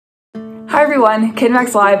everyone,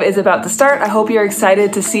 Kidmax Live is about to start. I hope you're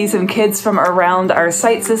excited to see some kids from around our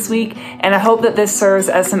sites this week, and I hope that this serves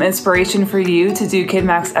as some inspiration for you to do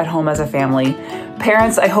Kidmax at home as a family.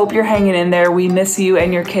 Parents, I hope you're hanging in there. We miss you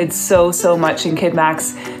and your kids so much in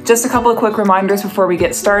Kidmax. Just a couple of quick reminders before we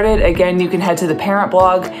get started. Again, you can head to the parent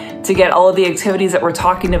blog to get all of the activities that we're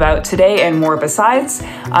talking about today and more besides.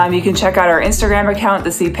 You can check out our Instagram account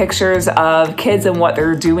to see pictures of kids and what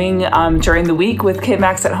they're doing during the week with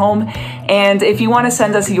Kidmax at home. And if you want to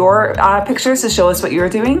send us your pictures to show us what you're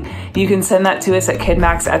doing, you can send that to us at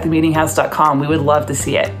kidmax@themeetinghouse.com. We would love to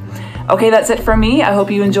see it. Okay, that's it from me. I hope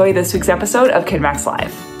you enjoy this week's episode of Kidmax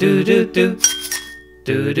Live. Do do do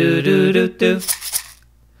do do do do do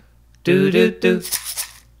do do do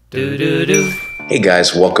do do do. Hey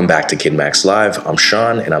guys, welcome back to Kidmax Live. I'm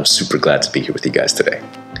Sean, and I'm super glad to be here with you guys today.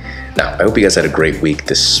 Now, I hope you guys had a great week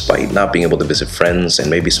despite not being able to visit friends and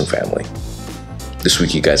maybe some family. This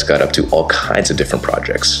week you guys got up to all kinds of different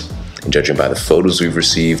projects, and judging by the photos we've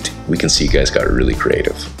received, we can see you guys got really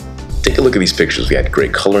creative. Take a look at these pictures. We had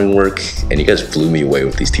great coloring work, and you guys blew me away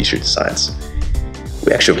with these t-shirt designs.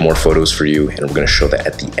 We actually have more photos for you, and we're going to show that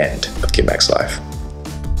at the end of Kidmax Live.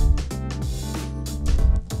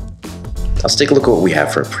 Let's take a look at what we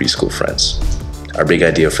have for our preschool friends. Our big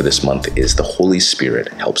idea for this month is the Holy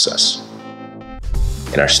Spirit helps us.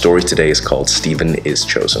 And our story today is called Stephen is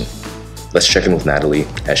Chosen. Let's check in with Natalie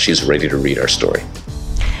as she's ready to read our story.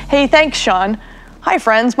 Hey, thanks, Sean. Hi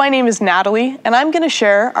friends, my name is Natalie, and I'm going to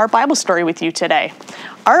share our Bible story with you today.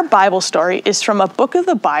 Our Bible story is from a book of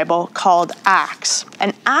the Bible called Acts,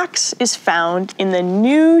 and Acts is found in the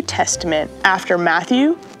New Testament after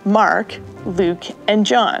Matthew, Mark, Luke, and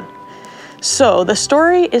John. So the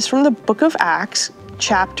story is from the book of Acts,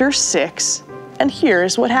 chapter 6, and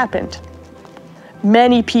here's what happened.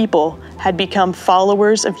 Many people had become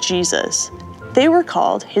followers of Jesus. They were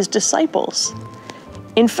called his disciples.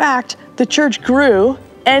 In fact, the church grew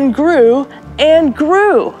and grew and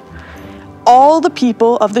grew. All the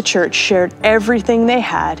people of the church shared everything they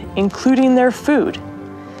had, including their food.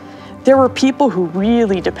 There were people who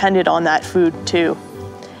really depended on that food too,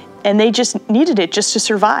 and they just needed it just to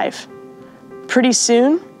survive. Pretty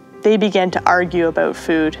soon, they began to argue about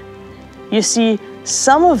food. You see,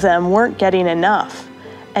 some of them weren't getting enough,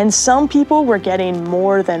 and some people were getting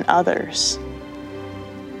more than others.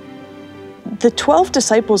 The 12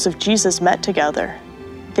 disciples of Jesus met together.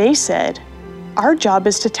 They said, "Our job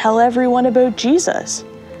is to tell everyone about Jesus.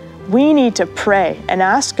 We need to pray and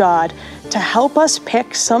ask God to help us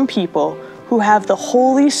pick some people who have the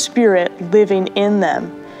Holy Spirit living in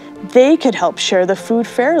them. They could help share the food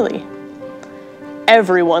fairly."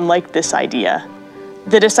 Everyone liked this idea.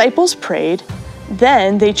 The disciples prayed.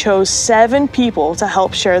 Then they chose 7 people to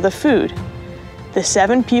help share the food. The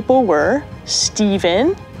 7 people were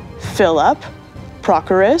Stephen, Philip,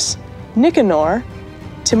 Prochorus, Nicanor,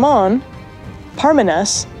 Timon,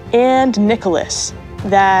 Parmenas, and Nicholas.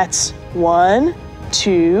 That's 1,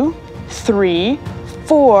 2, 3,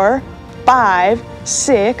 4, 5,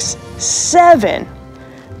 6, 7.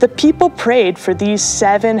 The people prayed for these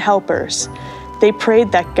 7 helpers. They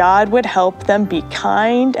prayed that God would help them be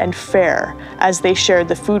kind and fair as they shared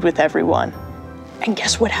the food with everyone. And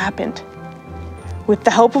guess what happened? With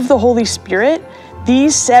the help of the Holy Spirit,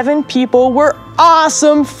 these 7 people were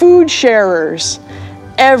awesome food sharers.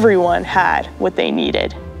 Everyone had what they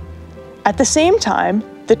needed. At the same time,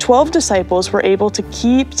 the 12 disciples were able to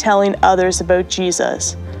keep telling others about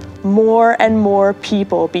Jesus. More and more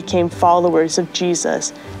people became followers of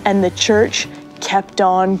Jesus, and the church kept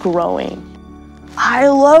on growing. I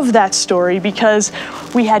love that story because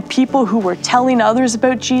we had people who were telling others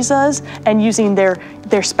about Jesus and using their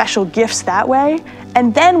special gifts that way.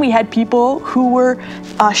 And then we had people who were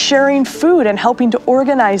sharing food and helping to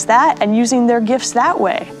organize that and using their gifts that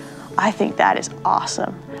way. I think that is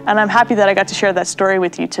awesome. And I'm happy that I got to share that story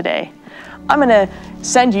with you today. I'm going to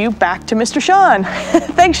send you back to Mr. Sean.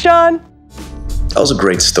 Thanks, Sean. That was a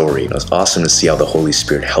great story. It was awesome to see how the Holy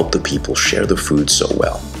Spirit helped the people share the food so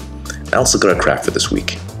well. Now let's look at our craft for this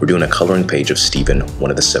week. We're doing a coloring page of Stephen,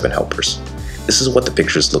 one of the 7 helpers. This is what the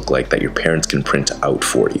pictures look like that your parents can print out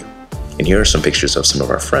for you. And here are some pictures of some of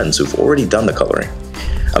our friends who've already done the coloring.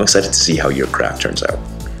 I'm excited to see how your craft turns out.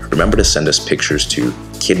 Remember to send us pictures to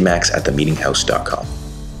kidmax@themeetinghouse.com.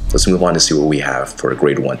 Let's move on to see what we have for a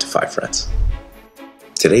grade 1 to 5 friends.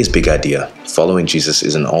 Today's big idea, following Jesus,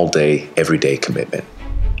 is an all-day, everyday commitment.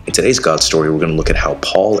 In today's God story, we're going to look at how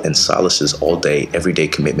Paul and Silas's all-day, everyday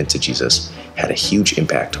commitment to Jesus had a huge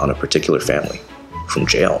impact on a particular family, from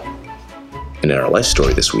jail. And in our life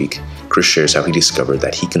story this week, Chris shares how he discovered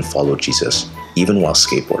that he can follow Jesus even while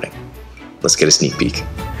skateboarding. Let's get a sneak peek.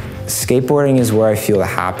 skateboarding is where I feel the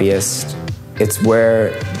happiest. It's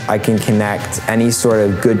where I can connect any sort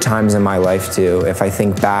of good times in my life to. If I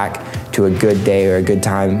think back to a good day or a good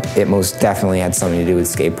time, it most definitely had something to do with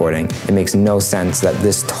skateboarding. It makes no sense that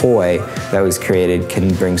this toy that was created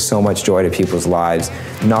can bring so much joy to people's lives,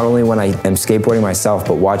 not only when I am skateboarding myself,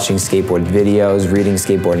 but watching skateboard videos, reading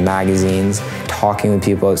skateboard magazines, talking with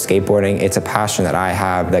people about skateboarding. It's a passion that I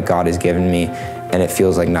have that God has given me, and it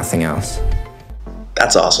feels like nothing else.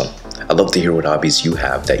 That's awesome. I'd love to hear what hobbies you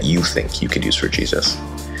have that you think you could use for Jesus.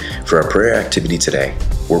 For our prayer activity today,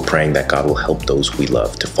 we're praying that God will help those we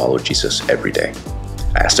love to follow Jesus every day.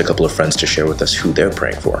 I asked a couple of friends to share with us who they're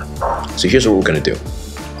praying for. So here's what we're going to do.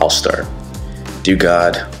 I'll start. Dear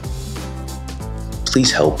God,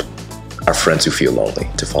 please help our friends who feel lonely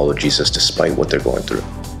to follow Jesus despite what they're going through.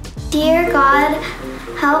 Dear God,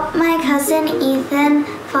 help my cousin Ethan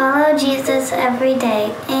follow Jesus every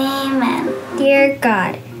day. Amen. Dear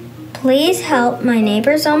God, please help my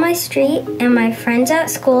neighbors on my street and my friends at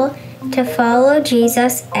school to follow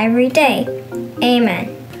Jesus every day.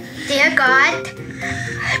 Amen. Dear God,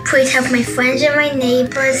 please help my friends and my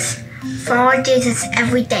neighbors follow Jesus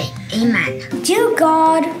every day. Amen. Dear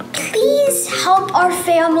God, please help our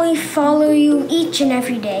family follow you each and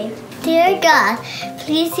every day. Dear God,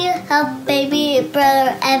 please you help baby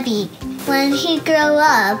brother Evie when he grow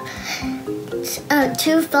up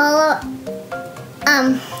to follow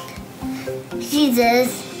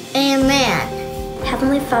Jesus. Amen.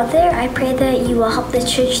 Heavenly Father, I pray that you will help the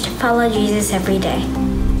church to follow Jesus every day.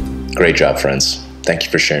 Great job, friends. Thank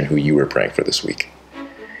you for sharing who you were praying for this week.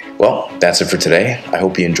 Well, that's it for today. I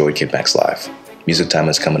hope you enjoyed Kidmax Live. Music time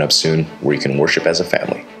is coming up soon where you can worship as a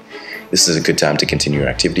family. This is a good time to continue your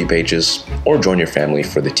activity pages or join your family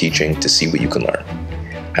for the teaching to see what you can learn.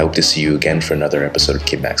 I hope to see you again for another episode of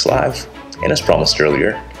Kidmax Live. And as promised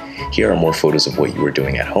earlier, here are more photos of what you were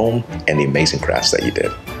doing at home and the amazing crafts that you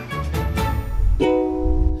did.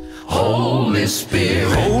 Holy Spirit,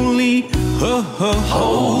 Holy,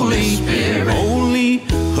 Holy Spirit, Holy,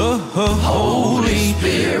 Holy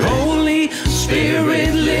Spirit, Holy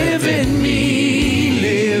Spirit, live in me,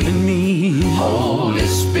 live in me. Holy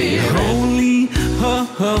Spirit, Holy,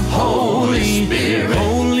 Holy Spirit,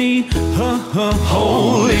 Holy,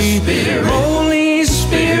 Holy Spirit, Holy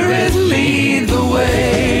Spirit, lead the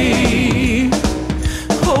way.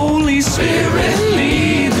 Holy Spirit.